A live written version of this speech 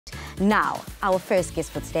Now, our first guest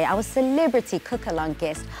for today, our celebrity cook-along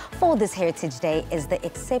guest for this Heritage Day is the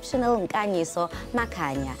exceptional Nkanyiso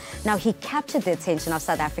Makhanya. Now, he captured the attention of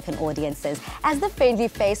South African audiences as the friendly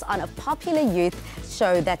face on a popular youth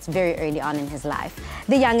show that's very early on in his life.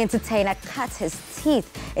 The young entertainer cut his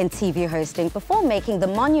teeth in TV hosting before making the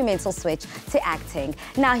monumental switch to acting.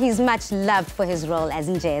 Now, he's much loved for his role as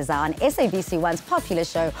Njeza on SABC1's popular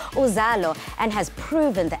show, Uzalo, and has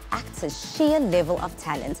proven the actor's sheer level of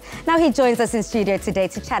talent. Now, he joins us in studio today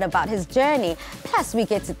to chat about his journey, plus we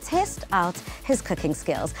get to test out his cooking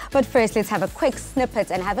skills. But first, let's have a quick snippet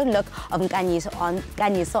and have a look of Nkanyiso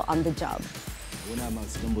on the job.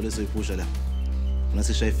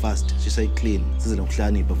 She say fast, she say clean,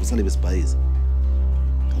 sizilokuhlani but kusale besibhayiza.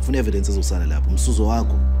 Ngifuna evidence ezosala lapho. Umsuzo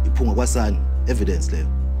wakho iphunga kwasani evidence leyo.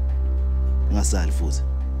 Ngasali futhi.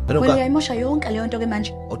 Wena uyayimosha yonke leyo nto ke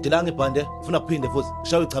manje. Awudilanga ibhande, ufuna kuphinde futhi.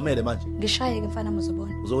 Kushawe ichamele manje. Ngishaye ke mfana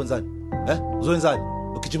muzobona. Uzokwenzani? Uzokwenzani?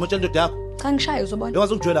 Ugijima utshela indoda yakho. Cha ngishaye uzobona. Njengoba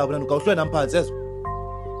uzokujwela lapho nani ukawuhlwe namphansi ezwe.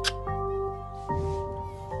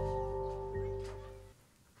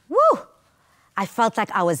 I felt like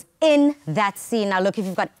I was in that scene. Now, look, if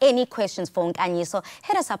you've got any questions for Nkanyiso,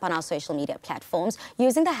 hit us up on our social media platforms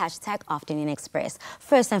using the hashtag Afternoon Express.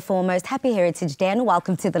 First and foremost, happy Heritage Day and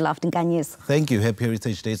welcome to The Loft, Nkanyiso. Thank you. Happy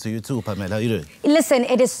Heritage Day to you too, Pamela. How are you doing? Listen,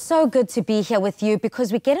 it is so good to be here with you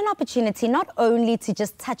because we get an opportunity not only to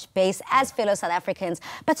just touch base as fellow South Africans,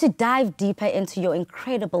 but to dive deeper into your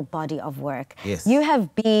incredible body of work. Yes. You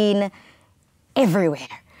have been everywhere.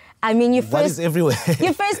 I mean, you What is everywhere?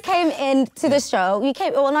 You first came into the show. You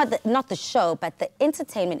came, well, not the show, but the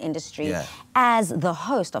entertainment industry as the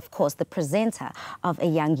host, of course, the presenter of a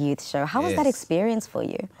young youth show. How was that experience for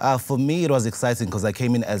you? For me, it was exciting because I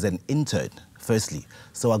came in as an intern, firstly.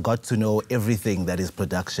 So I got to know everything that is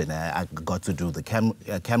production. I got to do the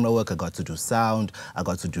camera work, I got to do sound, I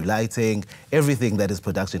got to do lighting, everything that is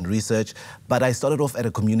production research. But I started off at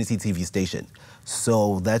a community TV station.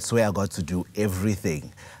 So that's where I got to do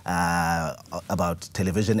everything about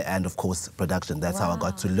television and, of course, production. That's how I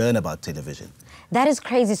got to learn about television. That is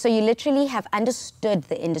crazy. So you literally have understood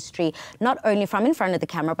the industry, not only from in front of the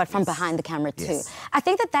camera, but from behind the camera too. Yes. I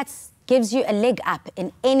think that gives you a leg up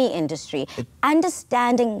in any industry,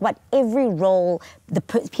 understanding what every role the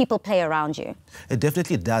people play around you. It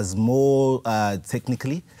definitely does, more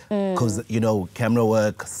technically, because, you know, camera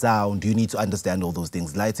work, sound, you need to understand all those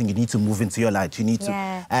things. Lighting, you need to move into your light, you need to...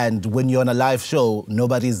 And when you're on a live show,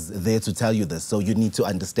 nobody's there to tell you this, so you need to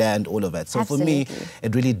understand all of that. So for me,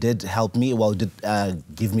 it really did help me, well, it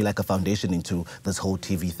did give me like a foundation into this whole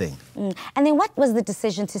TV thing. And then what was the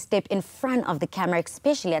decision to step in front of the camera,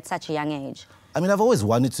 especially at such a young age? I mean, I've always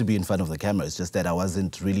wanted to be in front of the camera. It's just that I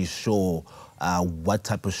wasn't really sure what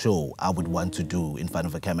type of show I would want to do in front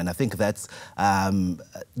of a camera. And I think that's,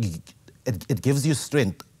 it gives you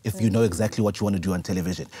strength if you know exactly what you want to do on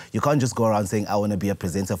television. You can't just go around saying, I want to be a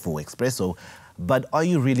presenter for Expresso. But are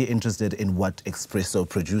you really interested in what Expresso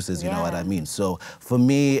produces, you know what I mean? So for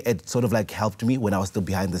me, it sort of like helped me when I was still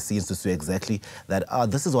behind the scenes to see exactly that,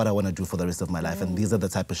 this is what I want to do for the rest of my life. And these are the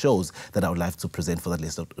type of shows that I would like to present for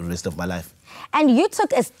the rest of my life. And you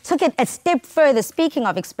took it a step further, speaking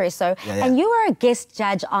of Expresso, and you were a guest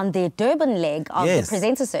judge on the Durban leg of the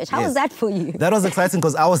presenter search. How was that for you? That was exciting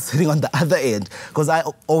because I was sitting on the other end, because I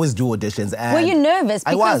always do auditions. And were you nervous?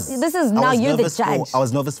 Because I was. This is now you're the judge. I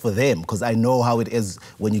was nervous for them because I know how it is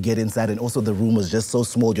when you get inside, and also the room was just so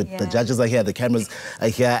small. The judges are here, the cameras are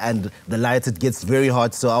here, and the lights, it gets very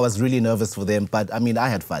hot. So I was really nervous for them, but I mean, I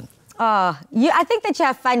had fun. I think that you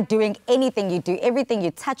have fun doing anything you do. Everything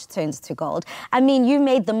you touch turns to gold. I mean, you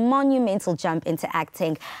made the monumental jump into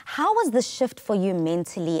acting. How was the shift for you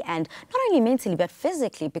mentally, and not only mentally, but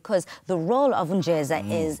physically? Because the role of Njeza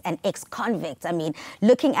is an ex-convict. I mean,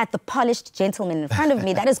 looking at the polished gentleman in front of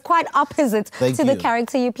me, that is quite opposite to the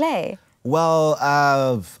character you play. Well,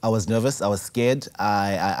 I was nervous, I was scared.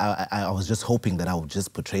 I was just hoping that I would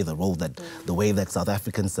just portray the role the way that South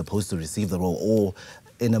Africans supposed to receive the role, or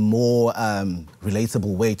in a more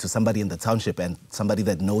relatable way to somebody in the township and somebody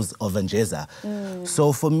that knows of Njeza.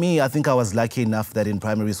 So for me, I think I was lucky enough that in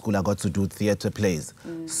primary school I got to do theatre plays.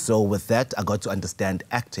 So with that, I got to understand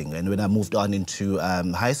acting. And when I moved on into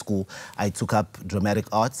high school, I took up dramatic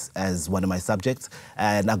arts as one of my subjects,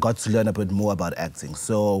 and I got to learn a bit more about acting.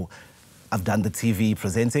 So I've done the TV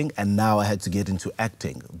presenting, and now I had to get into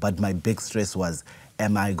acting. But my big stress was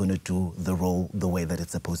am I going to do the role the way that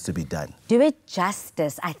it's supposed to be done? Do it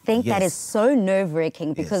justice. I think that is so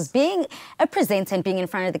nerve-wracking because being a presenter and being in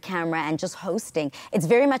front of the camera and just hosting, it's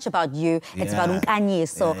very much about you. It's about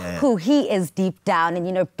Nkanyiso, who he is deep down, and,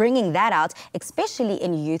 you know, bringing that out, especially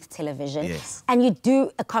in youth television. And you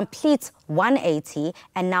do a complete 180,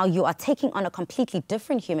 and now you are taking on a completely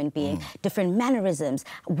different human being, different mannerisms.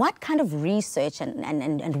 What kind of research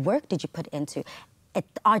and work did you put into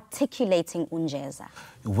articulating Unjeza?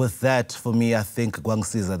 With that, for me, I think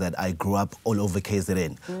Gwangsiza that I grew up all over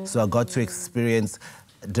KZN. So I got to experience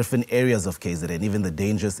different areas of KZN, even the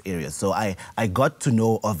dangerous areas. So I got to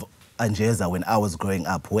know of Unjeza when I was growing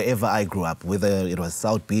up, wherever I grew up, whether it was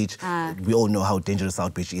South Beach, we all know how dangerous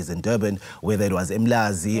South Beach is in Durban, whether it was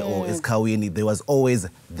Mlazi or Iskawini, there was always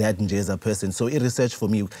that Unjeza person. So in research for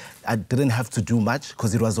me, I didn't have to do much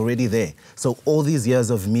because it was already there. So all these years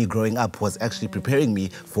of me growing up was actually preparing me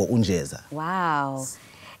for Unjeza. Wow.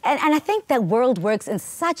 And I think that world works in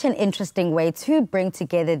such an interesting way to bring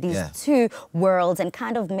together these two worlds and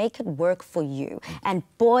kind of make it work for you. And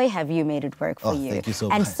boy, have you made it work for you. Thank you so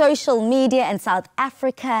and much. Social media and South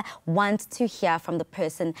Africa want to hear from the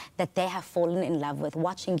person that they have fallen in love with,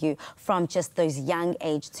 watching you from just those young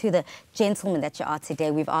age to the gentleman that you are today.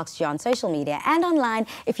 We've asked you on social media and online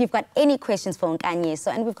if you've got any questions for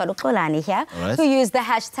Nkanyiso, and we've got Ukolani here who used the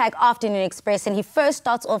hashtag Afternoon Express, and he first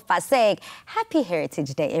starts off by saying, Happy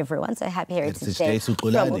Heritage Day, everyone. So happy Heritage Day from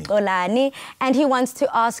Ukolani. And he wants to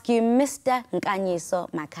ask you, Mr. Nkanyiso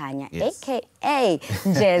Makhanya, a.k.a.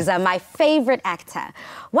 Jeza, my favorite actor.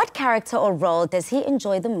 What character or role does he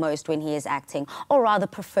enjoy the most when he is acting, or rather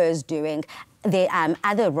prefers doing the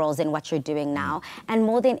other roles in what you're doing now? And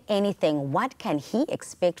more than anything, what can he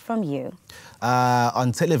expect from you?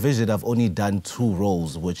 On television, I've only done 2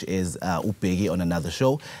 roles, which is Upegi on another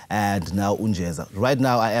show and now Unjeza. Right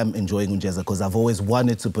now, I am enjoying Unjeza because I've always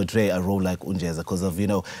wanted to portray a role like Unjeza because of, you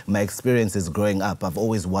know, my experiences growing up. I've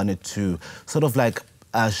always wanted to sort of like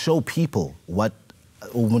show people what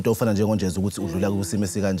umuntu ofana njengoNjeza ukuthi udlula kusimo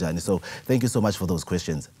esikanjani. So thank you so much for those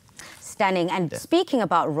questions. Stunning. And speaking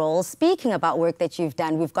about roles, speaking about work that you've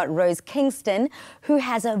done, we've got Rose Kingston, who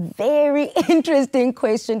has a very interesting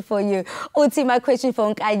question for you. Uti, my question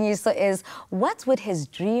for Nkanyiso is, what would his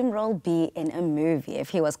dream role be in a movie if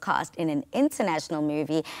he was cast in an international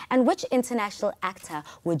movie? And which international actor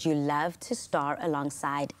would you love to star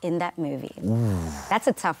alongside in that movie? That's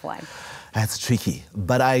a tough one. That's tricky.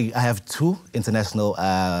 But I have 2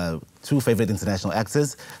 favorite international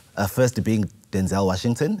actors. First being Denzel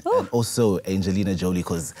Washington and also Angelina Jolie,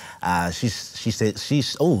 because she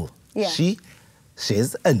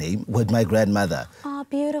shares a name with my grandmother. Oh,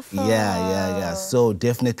 beautiful. Yeah. So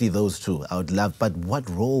definitely those 2 I would love. But what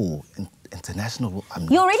role? International role?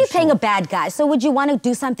 You're already playing a bad guy, so would you want to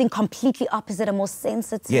do something completely opposite, a more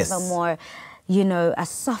sensitive, a more, you know, a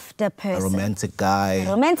softer person? A romantic guy.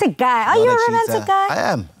 A romantic guy. Are you a romantic guy?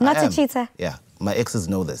 I am. Not a cheater? Yeah. My exes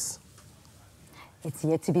know this. It's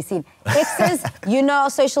yet to be seen. Exes, you know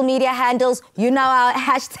our social media handles, you know our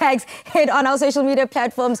hashtags, head on our social media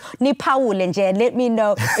platforms. Nipawule nje and let me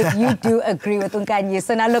know if you do agree with Nkanyiso.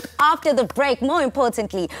 So now look, after the break, more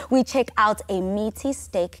importantly, we check out a meaty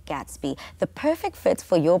steak Gatsby, the perfect fit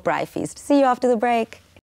for your braai feast. See you after the break.